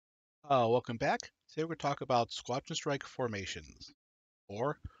Welcome back. Today we're going to talk about Squadron Strike formations,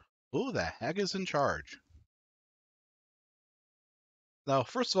 or who the heck is in charge? Now,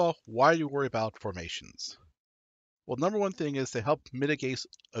 first of all, why do you worry about formations? Well, number one thing is to help mitigate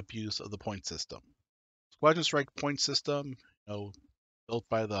abuse of the point system. Squadron Strike point system, built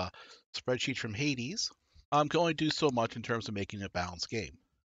by the spreadsheet from Hades, can only do so much in terms of making a balanced game.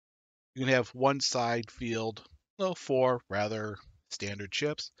 You can have one side field, four rather standard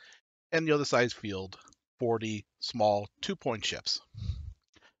ships, and the other side field 40 small 2-point ships.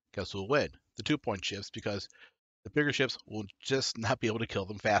 Guess who will win? The 2-point ships, because the bigger ships will just not be able to kill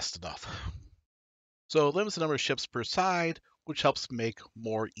them fast enough. So it limits the number of ships per side, which helps make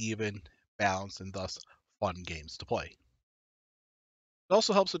more even, balanced, and thus fun games to play. It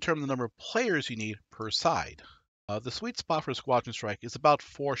also helps determine the number of players you need per side. The sweet spot for Squadron Strike is about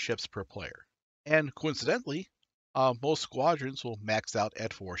 4 ships per player. And coincidentally, most squadrons will max out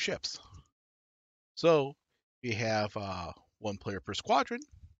at 4 ships. So if you have 1 player per squadron,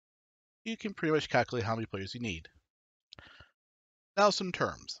 you can pretty much calculate how many players you need. Now some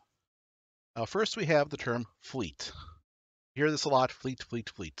terms. First we have the term fleet. You hear this a lot, fleet, fleet,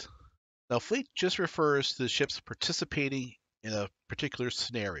 fleet. Now fleet just refers to the ships participating in a particular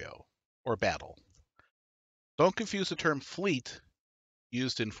scenario or battle. Don't confuse the term fleet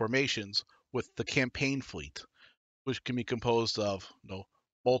used in formations with the campaign fleet, which can be composed of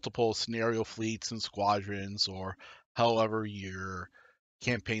multiple scenario fleets and squadrons, or however your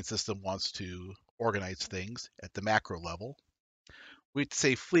campaign system wants to organize things at the macro level. We'd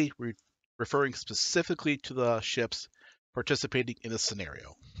say fleet, we're referring specifically to the ships participating in a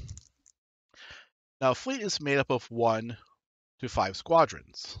scenario. Now, a fleet is made up of 1 to 5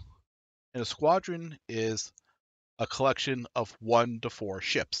 squadrons, and a squadron is a collection of 1 to 4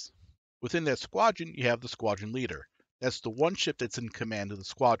 ships. Within that squadron, you have the squadron leader. That's the one ship that's in command of the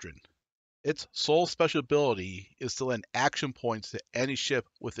squadron. Its sole special ability is to lend action points to any ship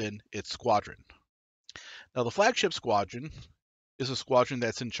within its squadron. Now, the flagship squadron is a squadron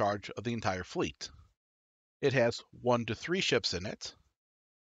that's in charge of the entire fleet. It has 1 to 3 ships in it,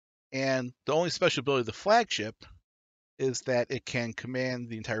 and the only special ability of the flagship is that it can command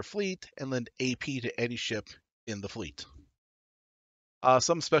the entire fleet and lend AP to any ship in the fleet.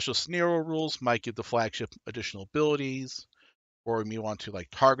 Some special scenario rules might give the flagship additional abilities, or you may want to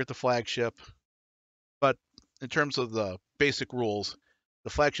target the flagship. But in terms of the basic rules,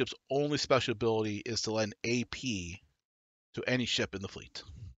 the flagship's only special ability is to lend AP to any ship in the fleet.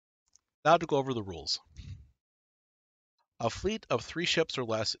 Now to go over the rules. A fleet of 3 ships or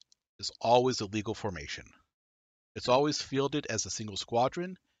less is always a legal formation. It's always fielded as a single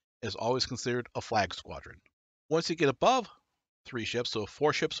squadron, and is always considered a flag squadron. Once you get above 3 ships, so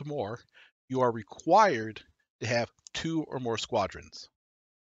 4 ships or more, you are required to have 2 or more squadrons.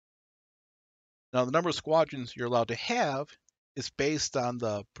 Now, the number of squadrons you're allowed to have is based on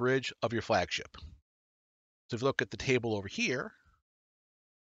the bridge of your flagship. So if you look at the table over here,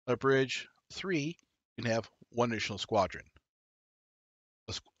 a bridge 3 you can have 1 additional squadron.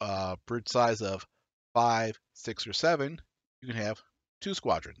 A bridge size of 5, 6, or 7, you can have 2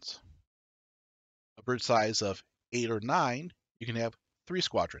 squadrons. A bridge size of 8 or 9, you can have 3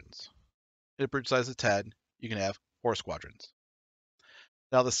 squadrons. At a bridge size of 10, you can have 4 squadrons.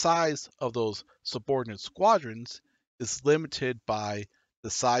 Now, the size of those subordinate squadrons is limited by the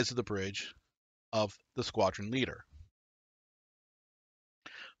size of the bridge of the squadron leader.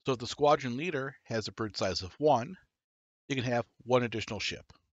 So if the squadron leader has a bridge size of 1, you can have 1 additional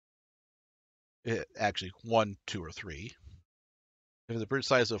ship. Actually, 1, 2, or 3. If it's a bridge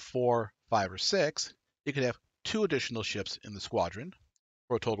size of 4, 5, or 6, you can have 2 additional ships in the squadron,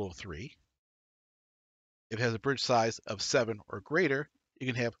 for a total of 3. If it has a bridge size of 7 or greater, you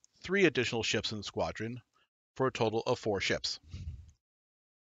can have 3 additional ships in the squadron, for a total of 4 ships.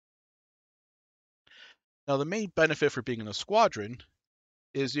 Now, the main benefit for being in a squadron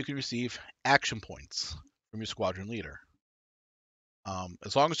is you can receive action points from your squadron leader.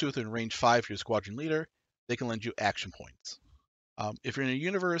 As long as you're within range 5 of your squadron leader, they can lend you action points. If you're in a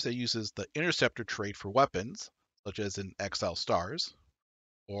universe that uses the interceptor trait for weapons, such as in Exile Stars,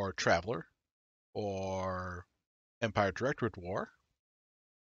 or Traveler, or Empire Directorate War,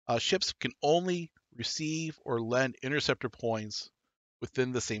 ships can only receive or lend interceptor points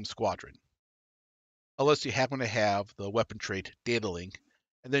within the same squadron, unless you happen to have the weapon trait Data Link,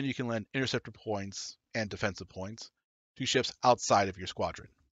 and then you can lend interceptor points and defensive points to ships outside of your squadron.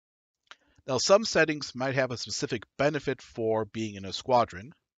 Now, some settings might have a specific benefit for being in a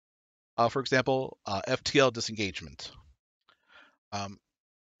squadron. For example, FTL disengagement.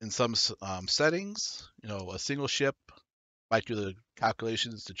 In some settings, a single ship might do the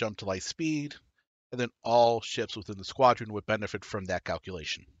calculations to jump to light speed, and then all ships within the squadron would benefit from that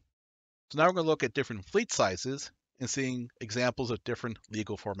calculation. So now we're going to look at different fleet sizes and seeing examples of different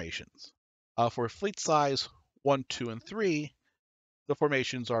legal formations. For fleet size 1, 2, and 3, the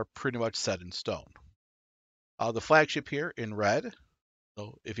formations are pretty much set in stone. The flagship here in red,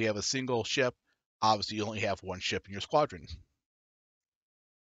 so if you have a single ship, obviously you only have one ship in your squadron.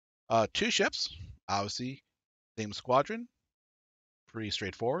 Two ships, obviously same squadron, pretty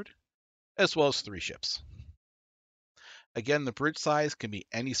straightforward, as well as three ships. Again, the bridge size can be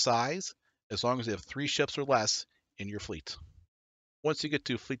any size as long as you have three ships or less in your fleet. Once you get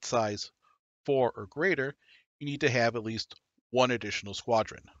to fleet size 4 or greater, you need to have at least one additional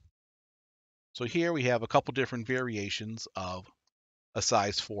squadron. So here we have a couple different variations of a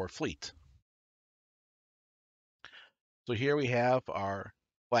size 4 fleet. So here we have our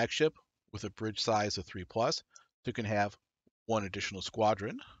flagship with a bridge size of 3+, so you can have one additional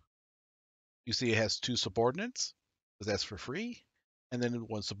squadron. You see it has two subordinates, because that's for free, and then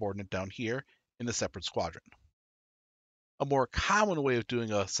one subordinate down here in a separate squadron. A more common way of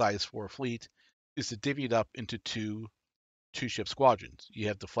doing a size 4 fleet is to divvy it up into two-ship squadrons. You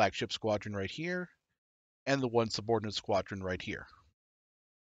have the flagship squadron right here, and the one subordinate squadron right here.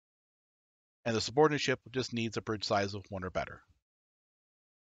 And the subordinate ship just needs a bridge size of 1 or better.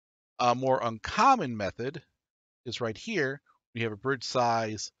 A more uncommon method is right here. We have a bridge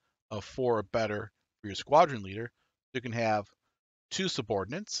size of 4 or better for your squadron leader. You can have two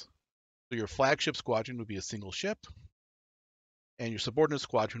subordinates. So your flagship squadron would be a single ship, and your subordinate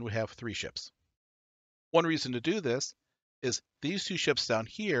squadron would have 3 ships. One reason to do this is these 2 ships down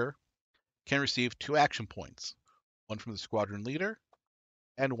here can receive 2 action points, one from the squadron leader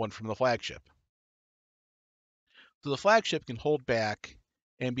and one from the flagship. So the flagship can hold back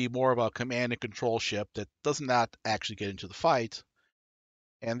and be more of a command and control ship that does not actually get into the fight,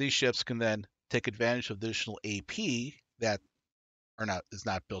 and these ships can then take advantage of the additional AP that is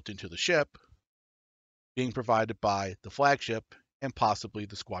not built into the ship, being provided by the flagship and possibly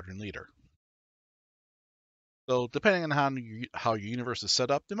the squadron leader. So depending on how your universe is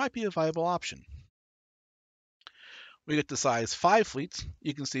set up, there might be a viable option. When you get to size 5 fleets,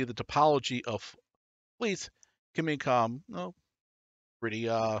 you can see the topology of fleets can become pretty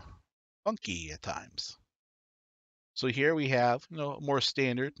funky at times. So here we have more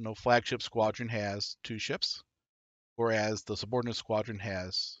standard. Flagship squadron has 2 ships, whereas the subordinate squadron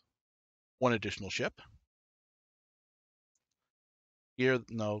has 1 additional ship. Here,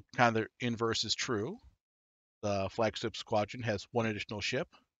 kind of the inverse is true. The flagship squadron has 1 additional ship,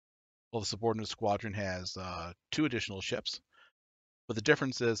 while the subordinate squadron has 2 additional ships. But the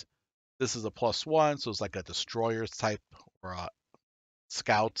difference is this is a +1, so it's like a destroyer type or a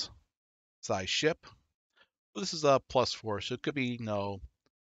scout size ship. This is a +4, so it could be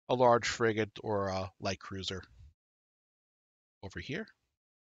a large frigate or a light cruiser over here.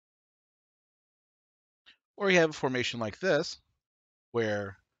 Or you have a formation like this,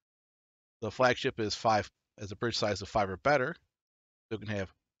 where the flagship is 5, as a bridge size of 5 or better. So you can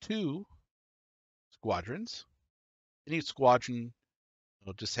have 2 squadrons, and each squadron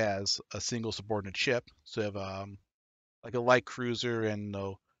just has a single subordinate ship. So you have like a light cruiser and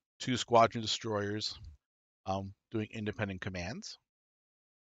 2 squadron destroyers doing independent commands.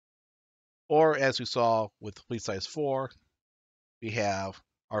 Or as we saw with fleet size 4, we have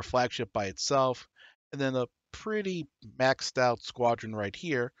our flagship by itself, and then a pretty maxed out squadron right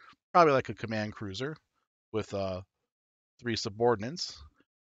here, probably like a command cruiser with 3 subordinates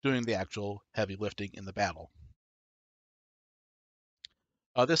doing the actual heavy lifting in the battle.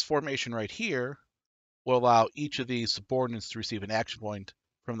 This formation right here will allow each of these subordinates to receive an action point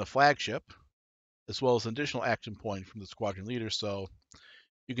from the flagship, as well as an additional action point from the squadron leader. So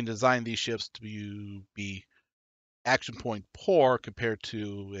you can design these ships to be action point poor compared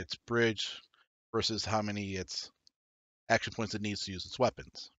to its bridge versus how many its action points it needs to use its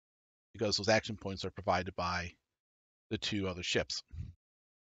weapons, because those action points are provided by the 2 other ships.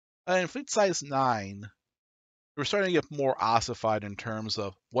 In fleet size 9, we're starting to get more ossified in terms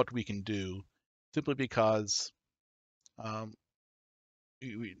of what we can do, simply because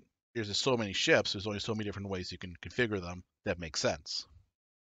there's just so many ships, there's only so many different ways you can configure them that make sense.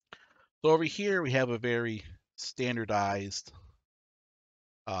 So over here we have a very standardized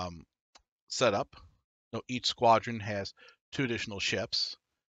setup. Each squadron has 2 additional ships,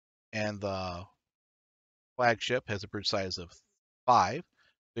 and the flagship has a bridge size of 5.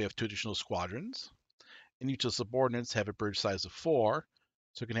 They have 2 additional squadrons, and each of the subordinates have a bridge size of 4,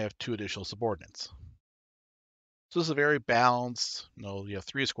 so you can have 2 additional subordinates. So this is a very balanced. You have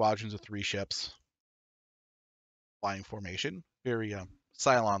 3 squadrons of 3 ships. flying formation, very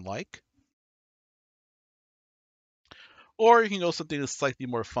Cylon-like. Or you can go something that's slightly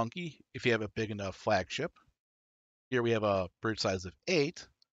more funky if you have a big enough flagship. Here we have a bridge size of 8,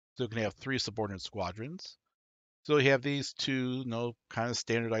 so you can have 3 subordinate squadrons. So you have these two, kind of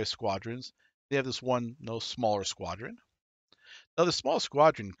standardized squadrons. They have this one, smaller squadron. Now, the small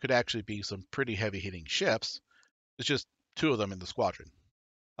squadron could actually be some pretty heavy-hitting ships. It's just 2 of them in the squadron.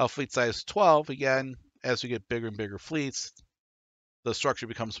 Fleet size 12, again, as we get bigger and bigger fleets, the structure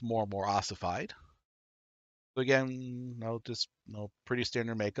becomes more and more ossified. So again, just pretty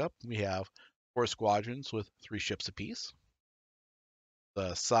standard makeup. We have 4 squadrons with 3 ships apiece.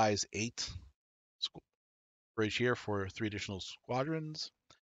 The size 8 bridge here for 3 additional squadrons.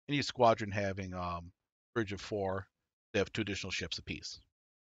 And each squadron having bridge of 4. They have 2 additional ships apiece.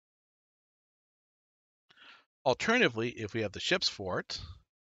 Alternatively, if we have the ships for it,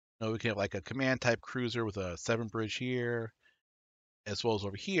 we can have like a command type cruiser with a 7 bridge here, as well as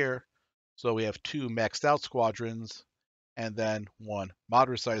over here. So we have 2 maxed out squadrons, and then 1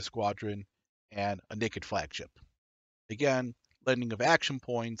 moderate sized squadron, and a naked flagship. Again, lending of action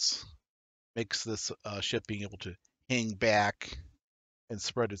points makes this ship being able to hang back and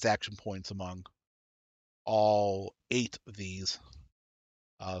spread its action points among all 8 of these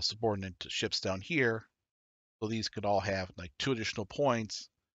subordinate ships down here. So these could all have like 2 additional points,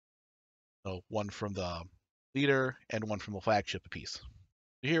 one from the leader and 1 from the flagship apiece.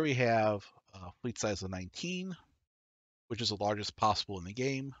 So here we have a fleet size of 19, which is the largest possible in the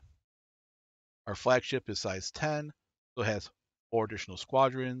game. Our flagship is size 10, so it has 4 additional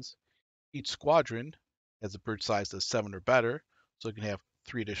squadrons. Each squadron has a bridge size of 7 or better, so it can have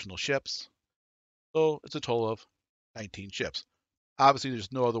 3 additional ships. So it's a total of 19 ships. Obviously,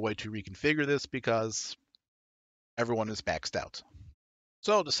 there's no other way to reconfigure this because everyone is maxed out.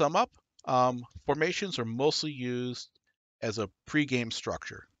 So to sum up, formations are mostly used as a pre-game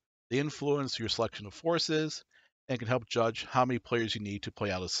structure. They influence your selection of forces and can help judge how many players you need to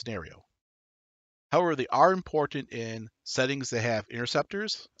play out a scenario. However, they are important in settings that have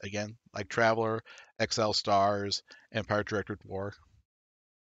interceptors, again, like Traveler, XL Stars, Empire Directorate War.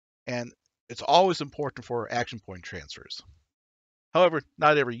 And it's always important for action point transfers. However,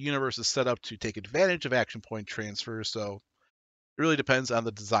 not every universe is set up to take advantage of action point transfers, so it really depends on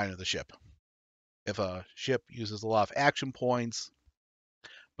the design of the ship. If a ship uses a lot of action points,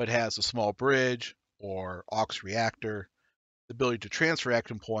 but has a small bridge or aux reactor, the ability to transfer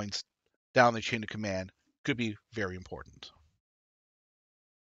action points down the chain of command could be very important.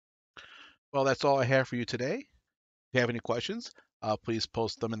 Well, that's all I have for you today. If you have any questions, please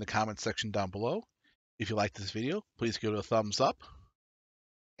post them in the comments section down below. If you like this video, please give it a thumbs up.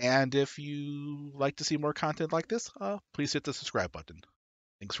 And if you like to see more content like this, please hit the subscribe button.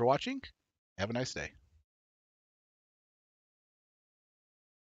 Thanks for watching. Have a nice day.